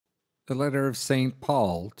The letter of St.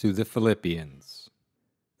 Paul to the Philippians.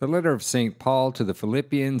 The letter of St. Paul to the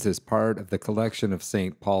Philippians is part of the collection of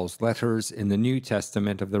St. Paul's letters in the New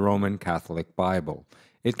Testament of the Roman Catholic Bible.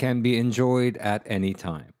 It can be enjoyed at any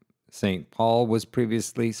time. St. Paul was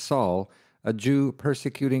previously Saul, a Jew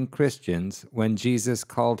persecuting Christians when Jesus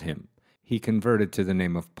called him. He converted to the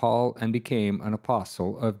name of Paul and became an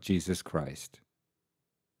apostle of Jesus Christ.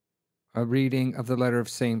 A reading of the letter of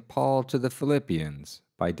St. Paul to the Philippians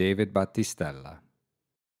by David Battistella.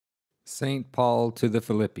 St. Paul to the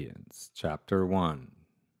Philippians, Chapter 1.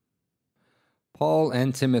 Paul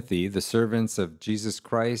and Timothy, the servants of Jesus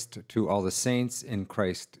Christ, to all the saints in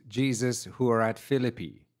Christ Jesus who are at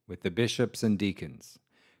Philippi, with the bishops and deacons.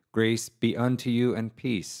 Grace be unto you and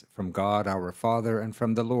peace from God our Father and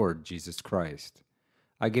from the Lord Jesus Christ.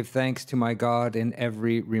 I give thanks to my God in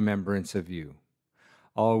every remembrance of you,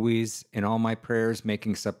 always in all my prayers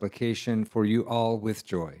making supplication for you all with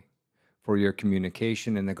joy, for your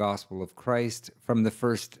communication in the gospel of Christ from the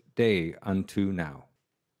first day unto now,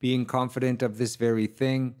 being confident of this very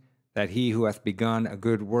thing, that he who hath begun a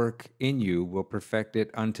good work in you will perfect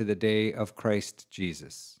it unto the day of Christ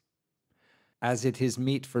Jesus. As it is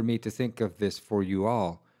meet for me to think of this for you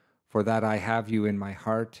all, for that I have you in my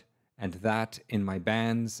heart, and that in my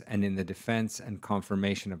bands and in the defense and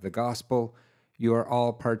confirmation of the gospel, you are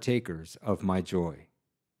all partakers of my joy.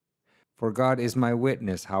 For God is my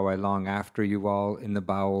witness how I long after you all in the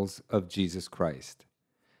bowels of Jesus Christ.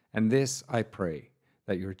 And this I pray,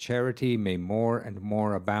 that your charity may more and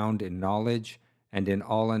more abound in knowledge and in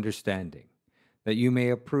all understanding, that you may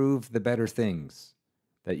approve the better things,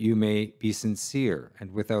 that you may be sincere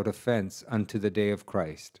and without offense unto the day of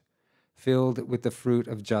Christ, filled with the fruit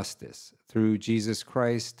of justice, through Jesus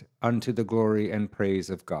Christ, unto the glory and praise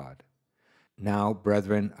of God. Now,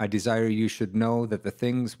 brethren, I desire you should know that the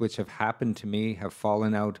things which have happened to me have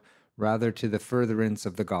fallen out rather to the furtherance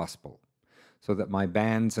of the gospel, so that my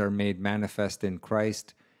bands are made manifest in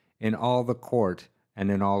Christ in all the court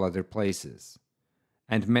and in all other places.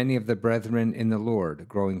 And many of the brethren in the Lord,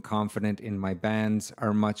 growing confident in my bands,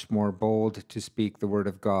 are much more bold to speak the word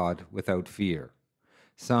of God without fear.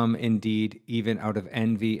 Some, indeed, even out of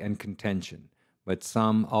envy and contention, but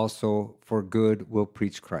some also for good will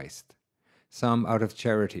preach Christ. Some out of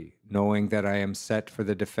charity, knowing that I am set for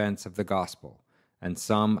the defense of the gospel, and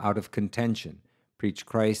some out of contention, preach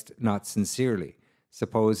Christ not sincerely,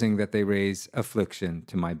 supposing that they raise affliction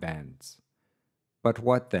to my bands. But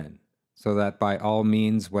what then? So that by all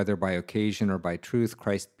means, whether by occasion or by truth,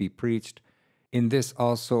 Christ be preached, in this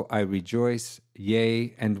also I rejoice,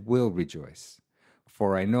 yea, and will rejoice.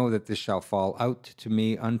 For I know that this shall fall out to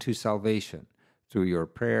me unto salvation, through your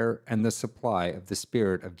prayer and the supply of the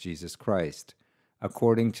Spirit of Jesus Christ,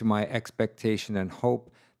 according to my expectation and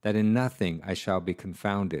hope that in nothing I shall be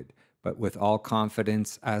confounded, but with all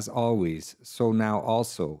confidence, as always, so now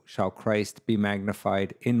also shall Christ be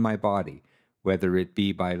magnified in my body, whether it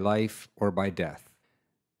be by life or by death.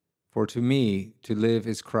 For to me to live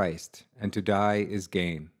is Christ, and to die is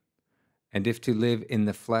gain. And if to live in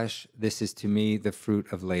the flesh, this is to me the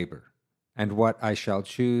fruit of labor. And what I shall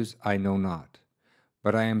choose I know not.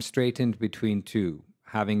 But I am straitened between two,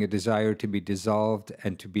 having a desire to be dissolved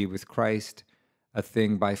and to be with Christ, a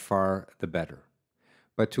thing by far the better.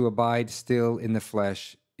 But to abide still in the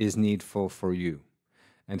flesh is needful for you.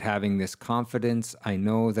 And having this confidence, I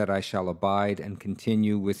know that I shall abide and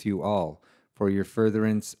continue with you all for your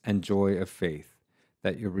furtherance and joy of faith,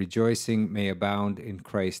 that your rejoicing may abound in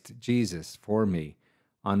Christ Jesus for me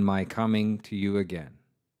on my coming to you again.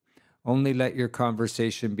 Only let your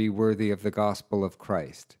conversation be worthy of the gospel of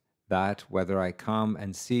Christ, that, whether I come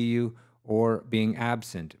and see you, or, being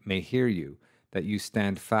absent, may hear you, that you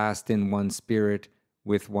stand fast in one spirit,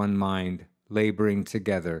 with one mind, laboring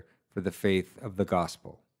together for the faith of the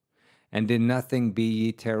gospel. And in nothing be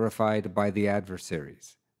ye terrified by the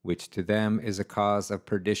adversaries, which to them is a cause of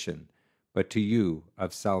perdition, but to you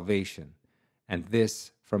of salvation, and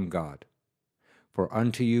this from God. For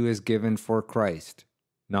unto you is given for Christ,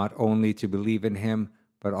 not only to believe in him,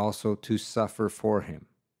 but also to suffer for him,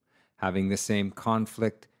 having the same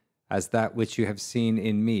conflict as that which you have seen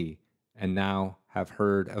in me, and now have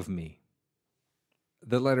heard of me.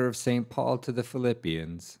 The letter of St. Paul to the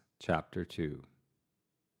Philippians, Chapter 2.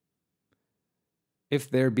 If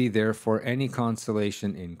there be therefore any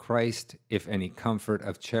consolation in Christ, if any comfort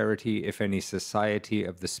of charity, if any society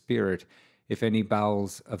of the Spirit, if any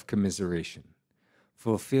bowels of commiseration,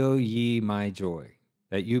 fulfill ye my joy,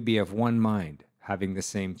 that you be of one mind, having the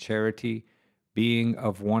same charity, being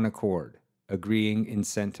of one accord, agreeing in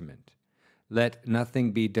sentiment. Let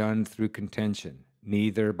nothing be done through contention,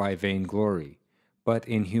 neither by vainglory, But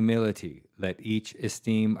in humility let each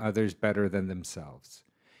esteem others better than themselves,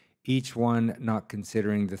 each one not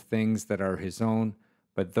considering the things that are his own,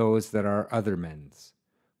 but those that are other men's.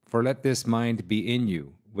 For let this mind be in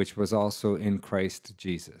you, which was also in Christ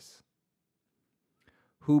Jesus,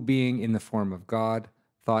 who being in the form of God,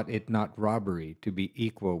 thought it not robbery to be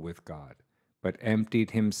equal with God, but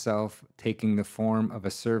emptied himself, taking the form of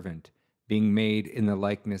a servant, being made in the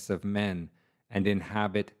likeness of men, and in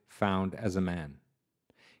habit found as a man.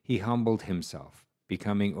 He humbled himself,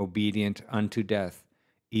 becoming obedient unto death,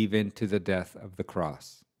 even to the death of the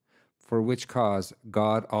cross. For which cause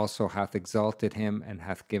God also hath exalted him, and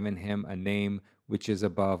hath given him a name which is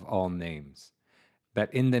above all names,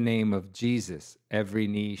 that in the name of Jesus every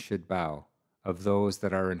knee should bow, of those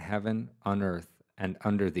that are in heaven, on earth, and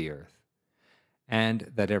under the earth,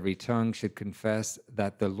 and that every tongue should confess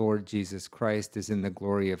that the Lord Jesus Christ is in the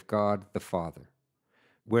glory of God the Father.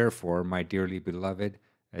 Wherefore, my dearly beloved,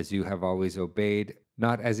 as you have always obeyed,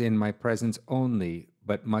 not as in my presence only,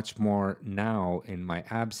 but much more now in my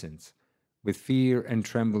absence, with fear and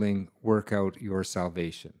trembling work out your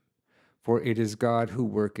salvation. For it is God who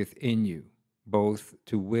worketh in you, both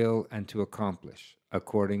to will and to accomplish,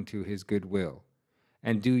 according to his good will.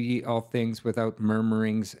 And do ye all things without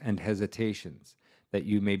murmurings and hesitations, that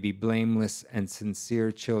you may be blameless and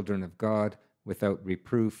sincere children of God, without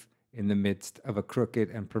reproof, in the midst of a crooked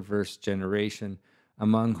and perverse generation,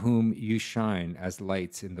 among whom you shine as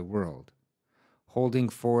lights in the world, holding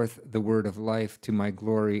forth the word of life to my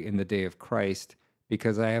glory in the day of Christ,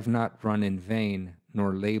 because I have not run in vain,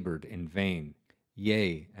 nor labored in vain.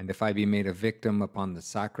 Yea, and if I be made a victim upon the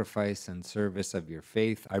sacrifice and service of your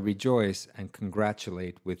faith, I rejoice and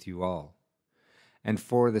congratulate with you all. And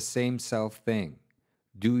for the same self thing,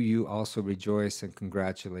 do you also rejoice and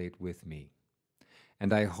congratulate with me.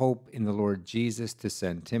 And I hope in the Lord Jesus to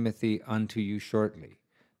send Timothy unto you shortly,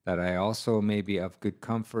 that I also may be of good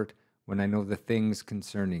comfort when I know the things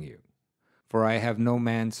concerning you. For I have no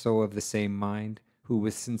man so of the same mind, who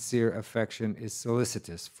with sincere affection is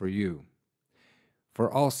solicitous for you.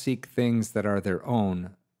 For all seek things that are their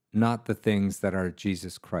own, not the things that are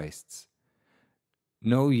Jesus Christ's.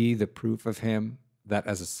 Know ye the proof of him, that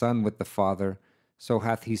as a son with the Father, so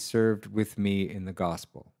hath he served with me in the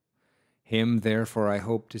gospel. Him therefore I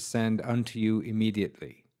hope to send unto you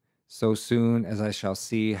immediately, so soon as I shall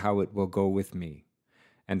see how it will go with me.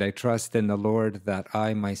 And I trust in the Lord that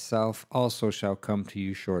I myself also shall come to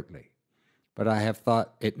you shortly. But I have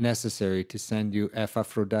thought it necessary to send you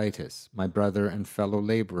Epaphroditus, my brother and fellow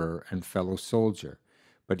laborer and fellow soldier,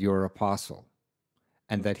 but your apostle,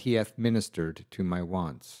 and that he hath ministered to my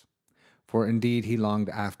wants. For indeed he longed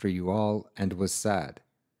after you all, and was sad,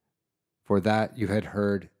 for that you had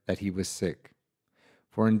heard that he was sick.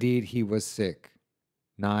 For indeed he was sick,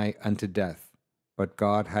 nigh unto death, but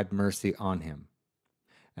God had mercy on him.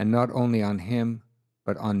 And not only on him,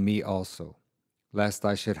 but on me also, lest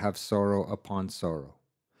I should have sorrow upon sorrow.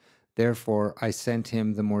 Therefore I sent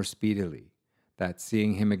him the more speedily, that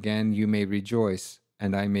seeing him again you may rejoice,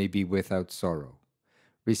 and I may be without sorrow.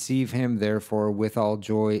 Receive him therefore with all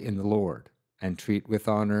joy in the Lord, and treat with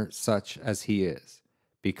honor such as he is,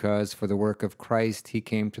 because for the work of Christ he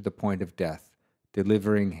came to the point of death,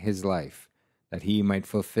 delivering his life, that he might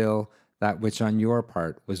fulfill that which on your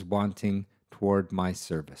part was wanting toward my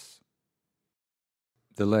service.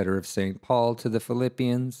 The letter of St. Paul to the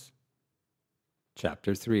Philippians,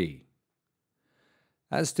 chapter 3.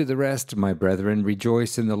 As to the rest, my brethren,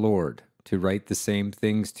 rejoice in the Lord. To write the same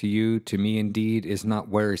things to you, to me indeed is not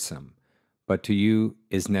wearisome, but to you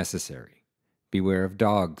is necessary. Beware of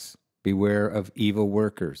dogs, beware of evil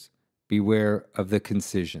workers, beware of the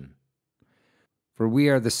concision. For we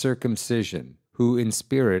are the circumcision, who in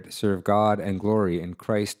spirit serve God and glory in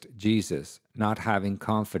Christ Jesus, not having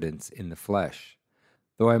confidence in the flesh,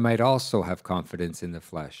 though I might also have confidence in the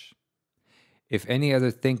flesh. If any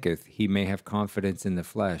other thinketh he may have confidence in the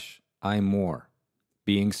flesh, I more,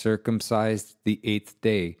 being circumcised the 8th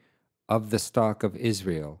day, of the stock of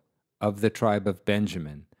Israel, of the tribe of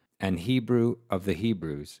Benjamin, and Hebrew of the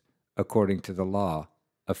Hebrews, according to the law,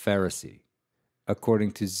 a Pharisee,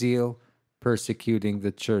 according to zeal, persecuting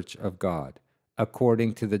the church of God,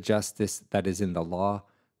 according to the justice that is in the law,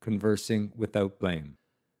 conversing without blame.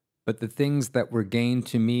 But the things that were gained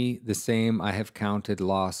to me, the same I have counted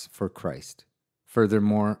loss for Christ.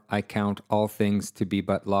 Furthermore, I count all things to be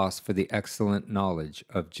but loss for the excellent knowledge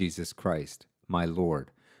of Jesus Christ, my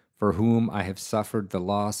Lord, for whom I have suffered the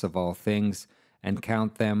loss of all things, and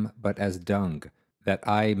count them but as dung, that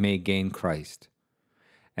I may gain Christ,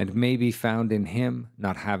 and may be found in him,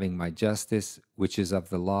 not having my justice, which is of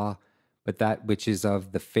the law, but that which is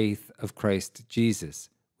of the faith of Christ Jesus,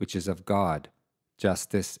 which is of God,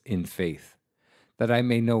 justice in faith, that I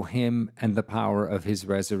may know him and the power of his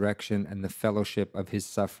resurrection and the fellowship of his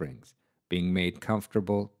sufferings, being made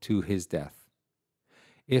comfortable to his death,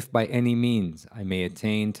 if by any means I may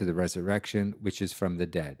attain to the resurrection which is from the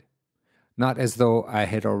dead. Not as though I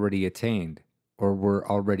had already attained, or were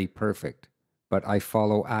already perfect, but I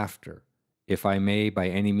follow after, if I may by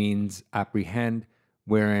any means apprehend,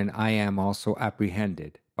 wherein I am also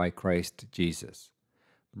apprehended by Christ Jesus.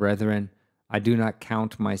 Brethren, I do not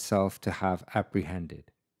count myself to have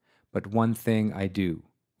apprehended, but one thing I do,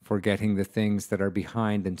 forgetting the things that are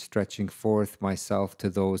behind and stretching forth myself to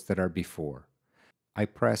those that are before. I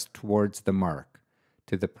press towards the mark,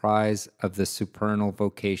 to the prize of the supernal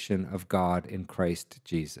vocation of God in Christ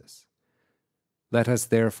Jesus. Let us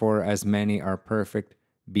therefore, as many are perfect,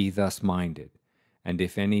 be thus minded. And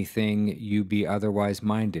if anything you be otherwise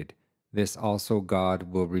minded, this also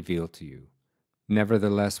God will reveal to you.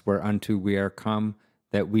 Nevertheless, whereunto we are come,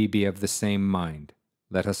 that we be of the same mind,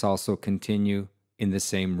 let us also continue in the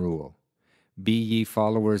same rule. Be ye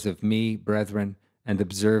followers of me, brethren, and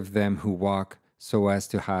observe them who walk so as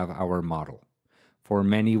to have our model. For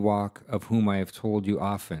many walk, of whom I have told you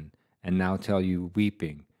often, and now tell you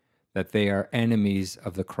weeping, that they are enemies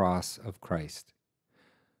of the cross of Christ,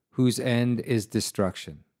 whose end is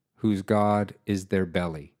destruction, whose God is their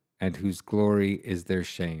belly, and whose glory is their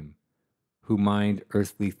shame, who mind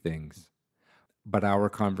earthly things. But our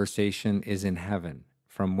conversation is in heaven,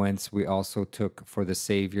 from whence we also took for the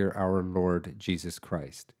Savior our Lord Jesus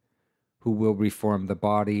Christ, who will reform the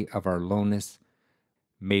body of our lowness,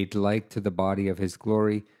 made like to the body of his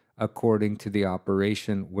glory, according to the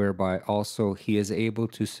operation whereby also he is able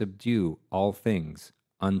to subdue all things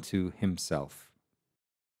unto himself.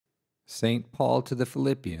 St. Paul to the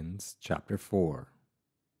Philippians, chapter 4.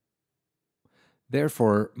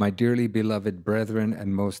 Therefore, my dearly beloved brethren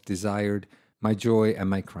and most desired, my joy and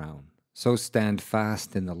my crown, so stand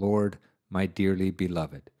fast in the Lord, my dearly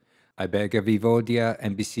beloved. I beg of Evodia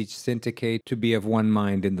and beseech Syntyche to be of one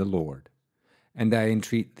mind in the Lord. And I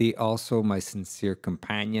entreat thee also, my sincere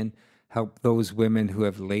companion, help those women who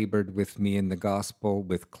have labored with me in the gospel,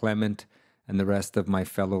 with Clement and the rest of my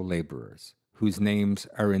fellow laborers, whose names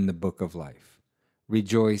are in the book of life.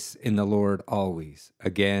 Rejoice in the Lord always.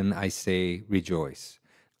 Again I say, rejoice.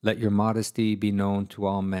 Let your modesty be known to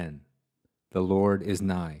all men. The Lord is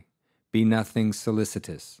nigh. Be nothing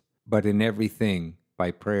solicitous, but in everything,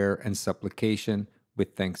 by prayer and supplication,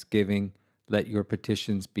 with thanksgiving, let your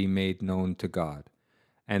petitions be made known to God.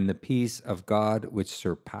 And the peace of God, which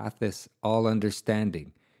surpasseth all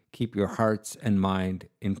understanding, keep your hearts and mind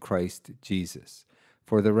in Christ Jesus.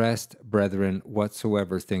 For the rest, brethren,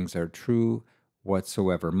 whatsoever things are true,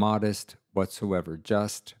 whatsoever modest, whatsoever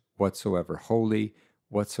just, whatsoever holy,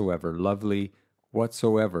 whatsoever lovely,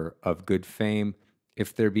 whatsoever of good fame,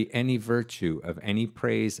 if there be any virtue of any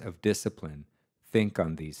praise of discipline, think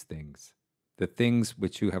on these things. The things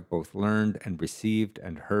which you have both learned and received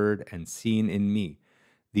and heard and seen in me,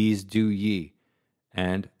 these do ye,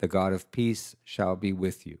 and the God of peace shall be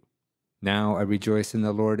with you. Now I rejoice in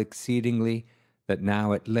the Lord exceedingly, that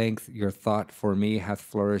now at length your thought for me hath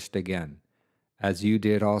flourished again, as you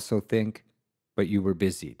did also think, but you were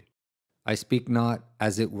busied. I speak not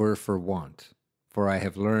as it were for want, for I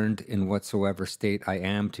have learned in whatsoever state I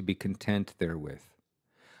am to be content therewith.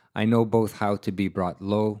 I know both how to be brought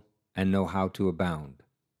low, and know how to abound.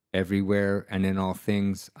 Everywhere and in all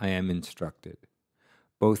things I am instructed,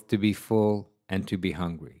 both to be full and to be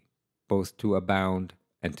hungry, both to abound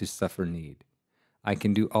and to suffer need. I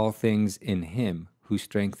can do all things in him who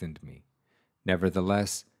strengthened me.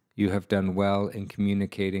 Nevertheless, you have done well in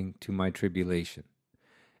communicating to my tribulation.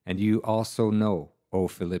 And you also know, O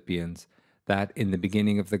Philippians, that in the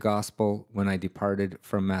beginning of the gospel, when I departed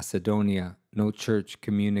from Macedonia, no church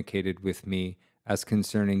communicated with me as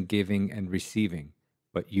concerning giving and receiving,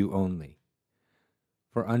 but you only.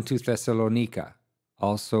 For unto Thessalonica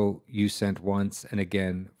also you sent once and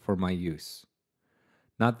again for my use.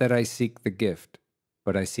 Not that I seek the gift,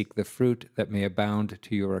 but I seek the fruit that may abound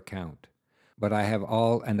to your account. But I have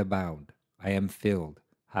all and abound. I am filled,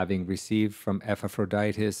 having received from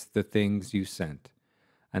Epaphroditus the things you sent,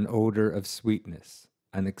 an odor of sweetness,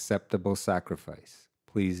 an acceptable sacrifice,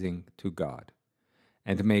 pleasing to God.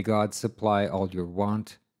 And may God supply all your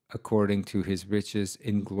want, according to his riches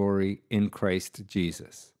in glory in Christ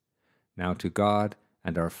Jesus. Now to God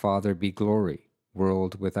and our Father be glory,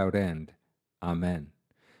 world without end. Amen.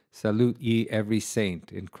 Salute ye every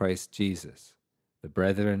saint in Christ Jesus. The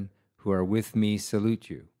brethren who are with me salute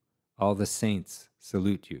you. All the saints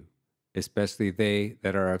salute you. especially they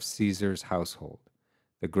that are of Caesar's household.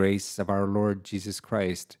 The grace of our Lord Jesus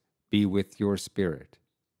Christ be with your spirit.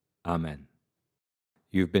 Amen.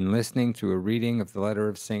 You've been listening to a reading of the letter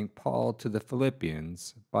of St. Paul to the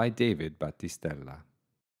Philippians by David Battistella.